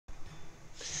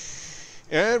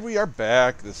And we are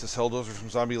back. This is Helldozer from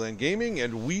Zombieland Gaming,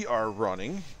 and we are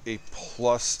running a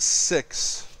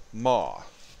 +6 Maw.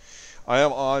 I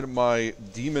am on my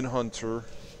Demon Hunter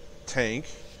tank,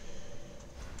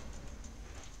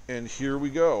 and here we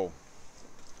go.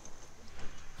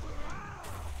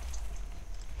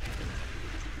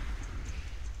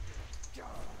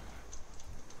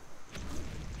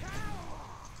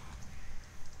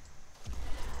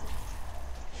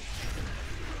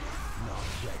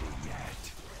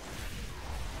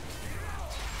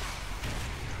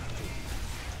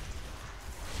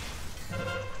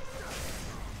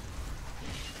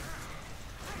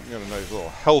 Got a nice little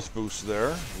health boost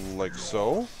there, like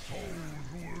so.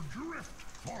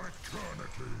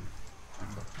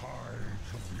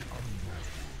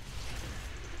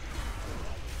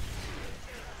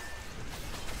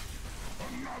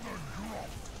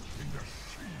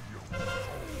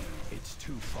 It's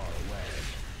too far away.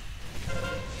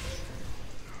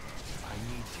 I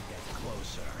need to get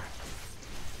closer.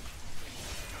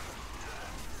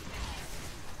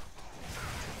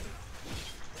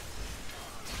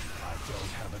 I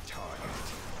don't have a target.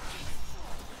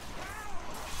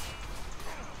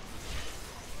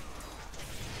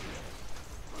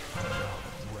 I'm out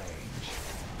of range.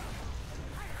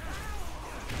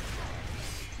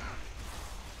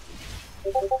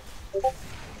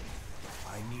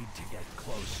 I need to get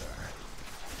closer.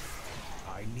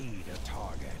 I need a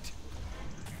target.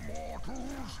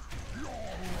 Mortals,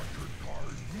 your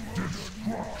recognize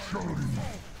destruction!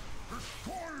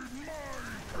 Destroy my...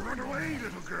 Run away,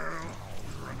 little girl!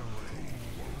 Run away. You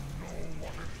will know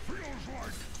what it feels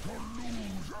like to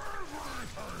lose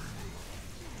everything!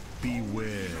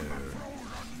 Beware.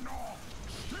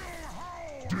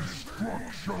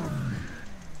 Destruction!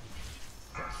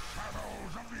 The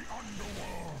shadows of the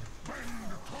underworld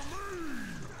bend to me!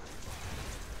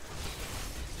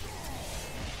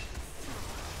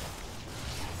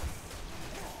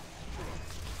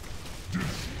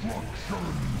 Destruction!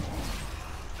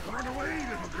 Run away,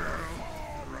 little girl!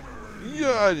 Run away!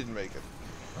 Yeah, I didn't make it.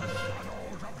 The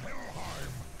shadows of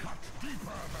Helheim cut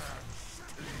deeper than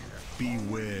steel.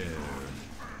 Beware.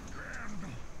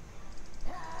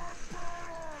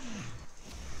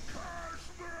 Cast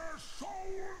their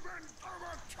souls into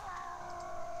the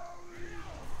tide!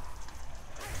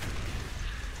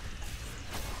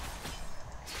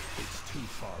 It's too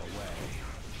far away.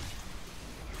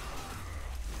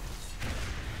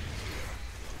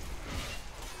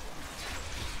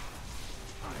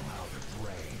 I'm out of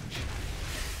range.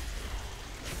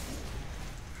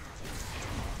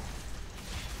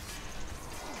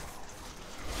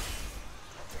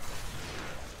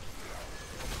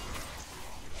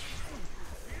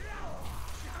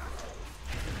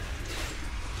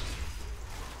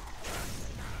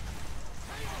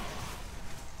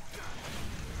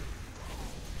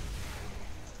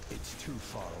 It's too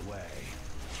far away.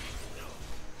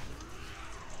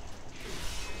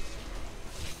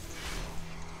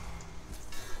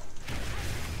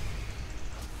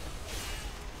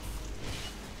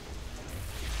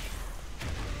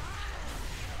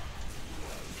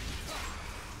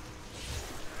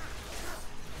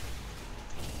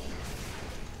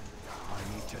 I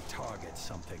need to target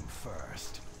something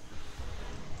first.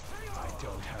 I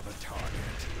don't have a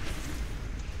target.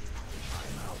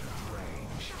 I'm out of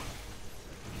range.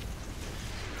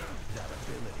 That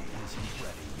ability isn't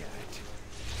ready yet.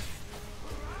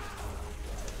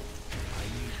 I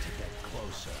need to get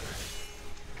closer.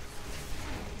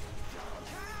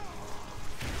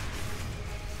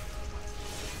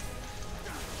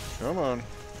 Come on.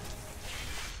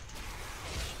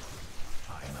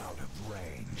 I'm out of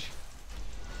range.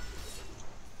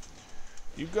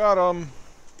 You got him.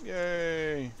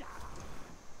 Yay.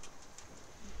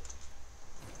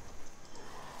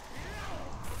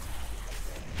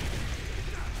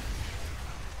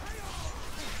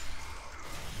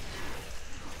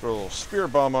 Throw a little spear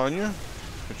bomb on you.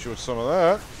 Hit you with some of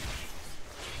that.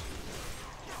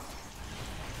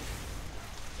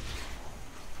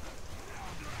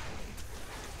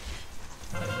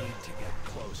 I need to get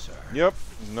closer. Yep,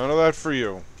 none of that for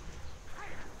you.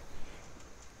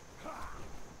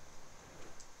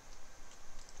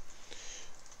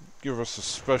 Give us a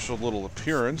special little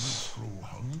appearance. Grow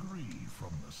hungry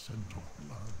from the scent of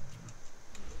blood.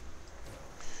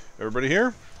 Everybody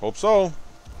here? Hope so.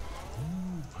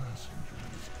 New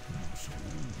passengers, new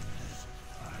souls.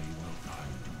 I will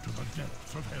guide you to the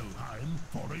depths of Helheim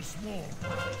for a small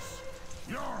price.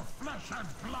 Your flesh and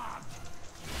blood!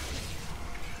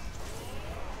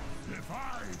 If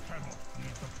I cannot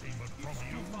need the payment from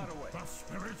you, the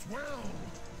spirits will.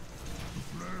 The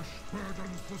flesh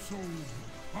burdens the soul.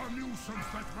 A nuisance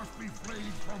that must be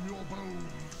flayed from your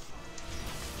bones.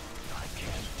 I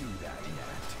can't do that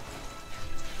yet.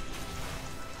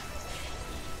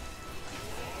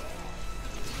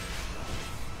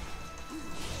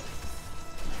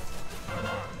 Come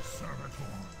on,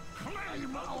 servitor.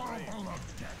 Claim our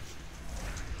beloved debt.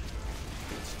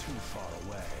 It's too far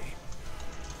away.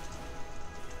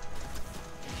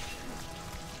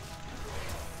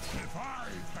 If I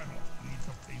cannot lead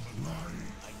the payment line,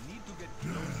 I need to get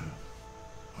closer.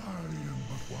 I am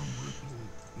but one ripple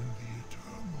in the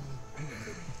eternal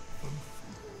ebb and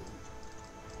flow.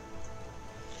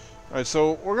 Alright,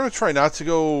 so we're going to try not to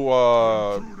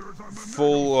go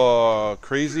full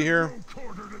crazy here. No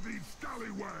quarter to these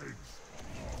scallywags.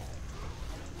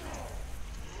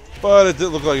 But it did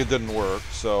look like it didn't work,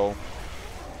 so...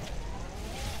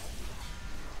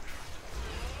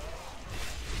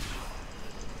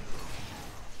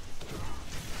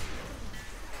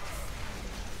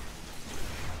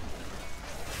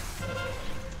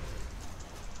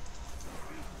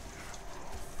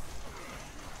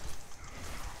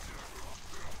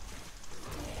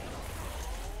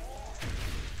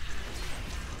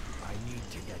 I need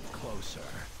to get closer.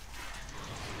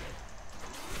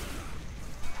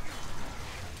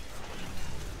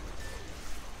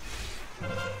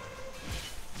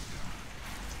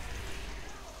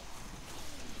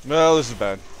 No, this is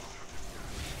bad.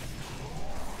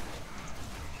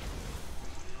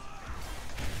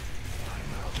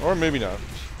 Or maybe not.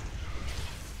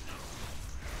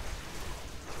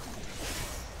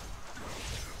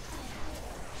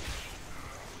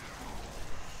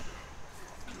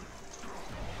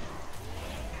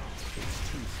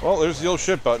 Well, there's the old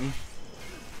shit button.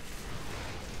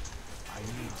 I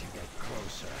need to get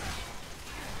closer.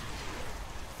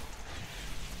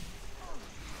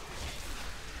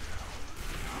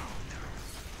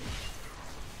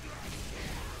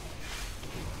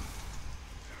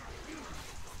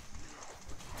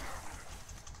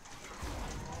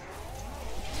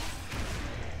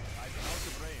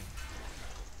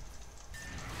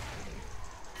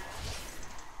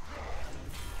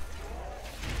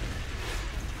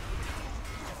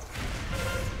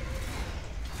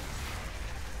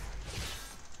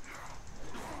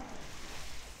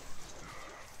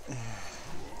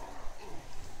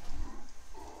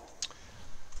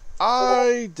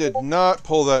 I did not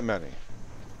pull that many.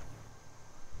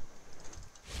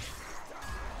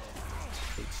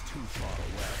 It's too far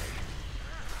away.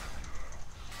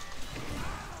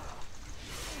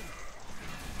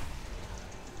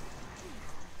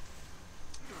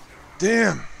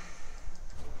 Damn.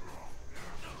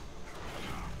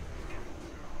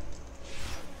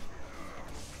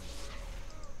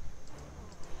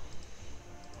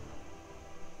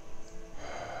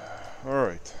 All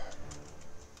right.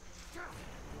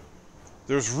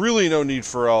 There's really no need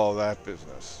for all of that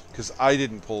business, because I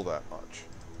didn't pull that much.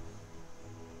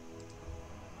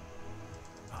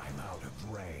 I'm out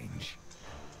of range.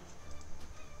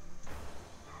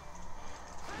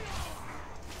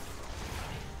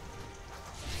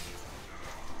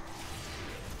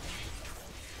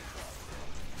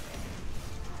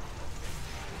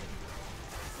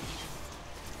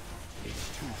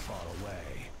 It's too far away.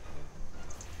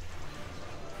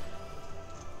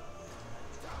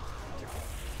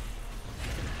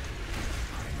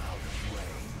 I'm out of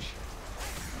range.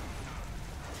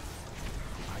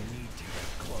 I need to get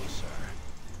closer.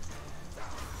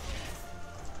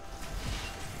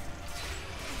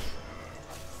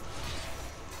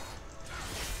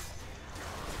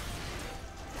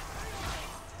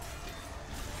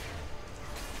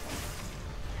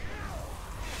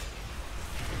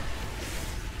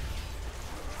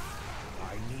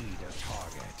 I need a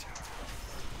target.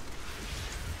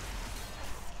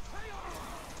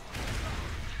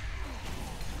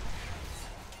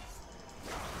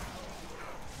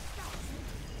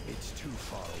 It's too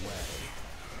far away.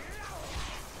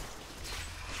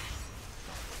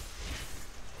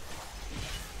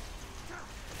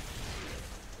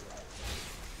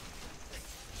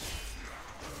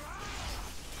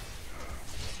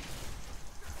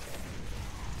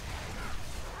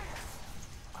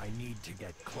 I need to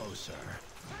get closer.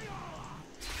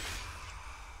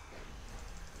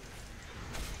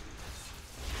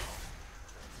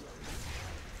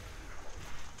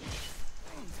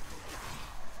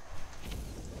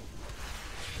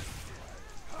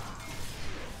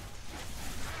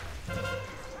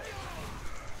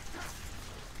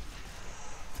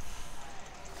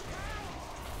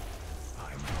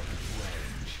 I'm out of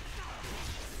range.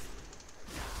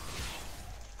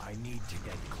 I need to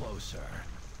get closer.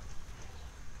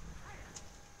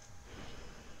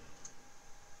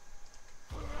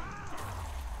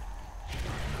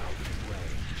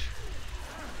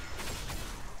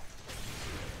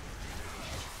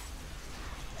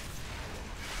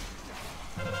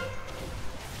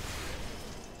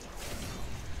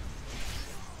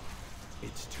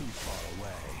 It's too far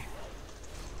away.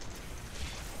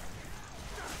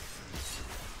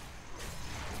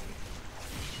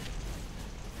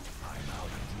 I'm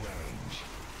out of range.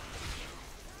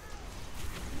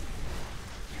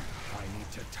 I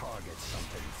need to target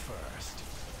something first.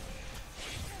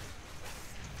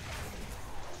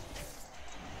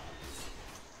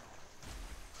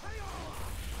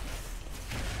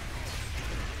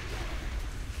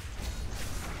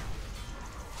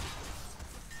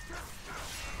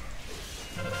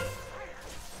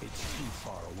 It's too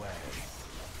far away.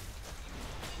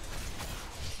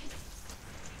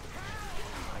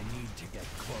 I need to get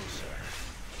closer.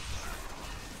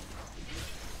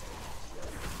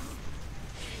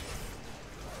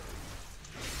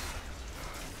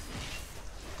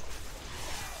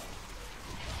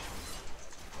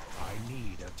 I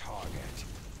need a target.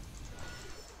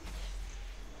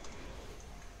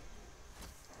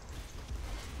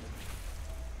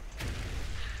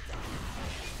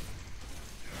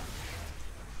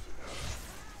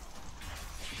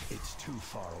 It's too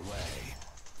far away.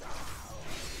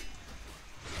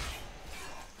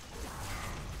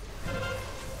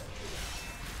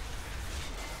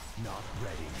 Not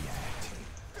ready yet.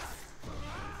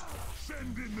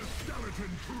 Send in the skeleton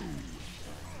crew!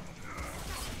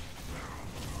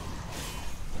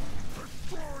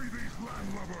 Destroy these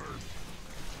landlubbers!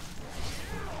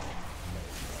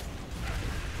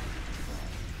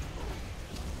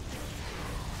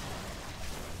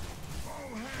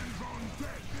 All hands on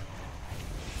deck!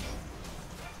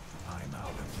 I'm out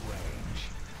of range.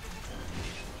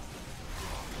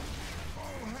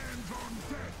 All hands on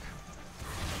deck!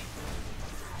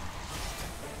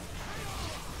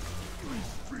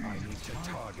 I need to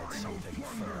target something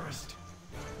first.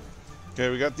 Okay,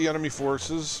 we got the enemy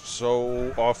forces,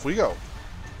 so off we go.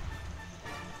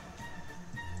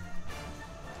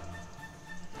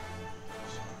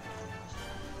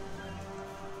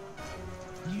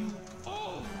 You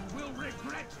all will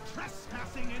regret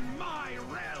trespassing in my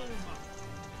realm!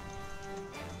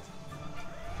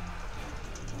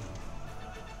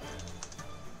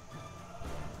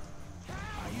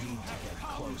 I need to get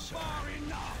closer. Far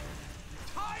enough!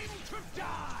 Time to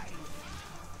die!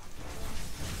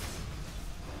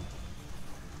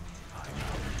 I'm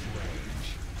out of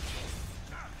range.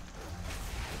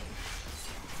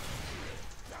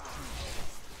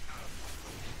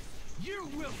 You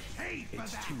will pay for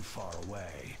It's that! too far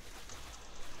away.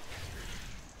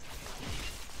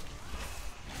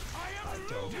 I am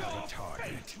don't have a your target.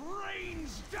 fate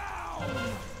rains down!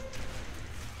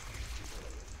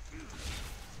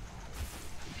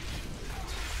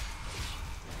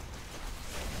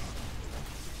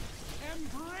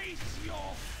 Embrace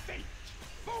your fate,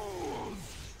 fools!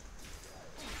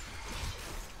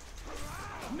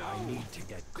 No! I need to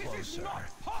get This is closer.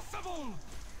 not possible!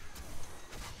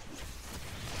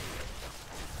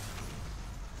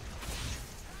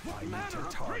 I need to manner of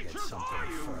target creatures something are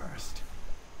you? first.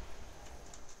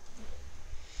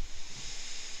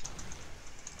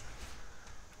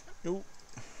 Nope.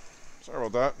 Sorry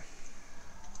about that.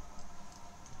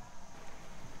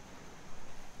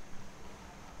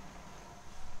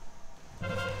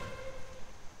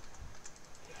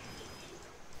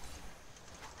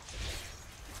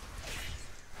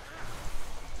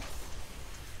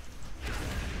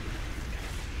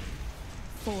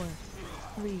 Four,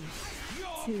 three,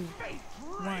 Your two, fate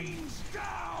one. rains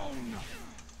down!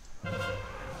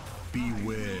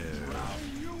 Beware.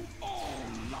 Drown you all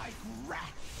like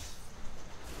rats!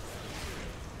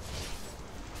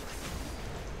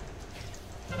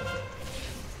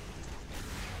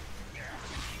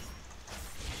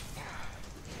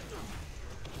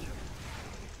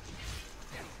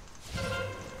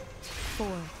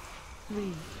 Four,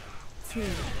 three, two,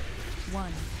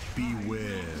 one.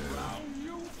 Beware. Drown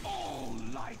you all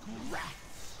like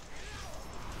rats!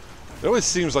 It always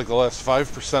seems like the last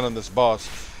 5% on this boss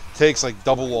takes like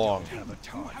double long. Have a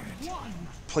target. One!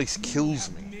 Place kills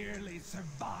You me. have merely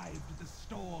survived the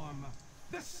storm.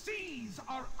 The seas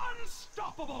are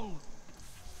unstoppable!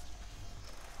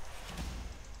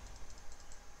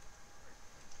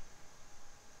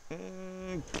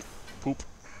 Poop.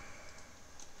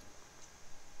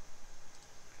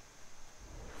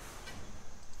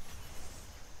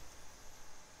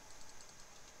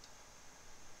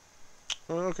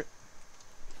 Okay.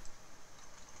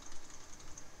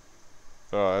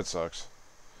 Oh, that sucks.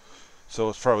 So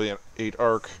it's probably an 8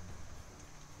 arc.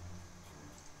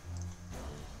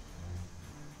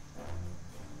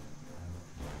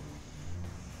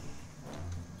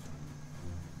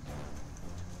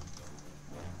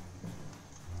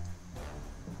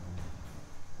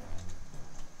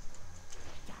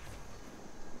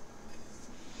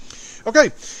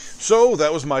 Okay, so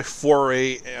that was my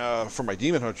foray for my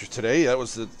Demon Hunter today. That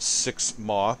was the 6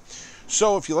 Maw.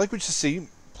 So if you like what you see,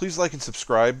 please like and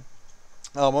subscribe.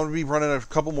 I'm going to be running a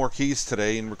couple more keys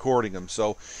today and recording them.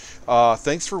 So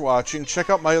thanks for watching. Check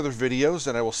out my other videos,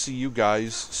 and I will see you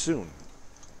guys soon.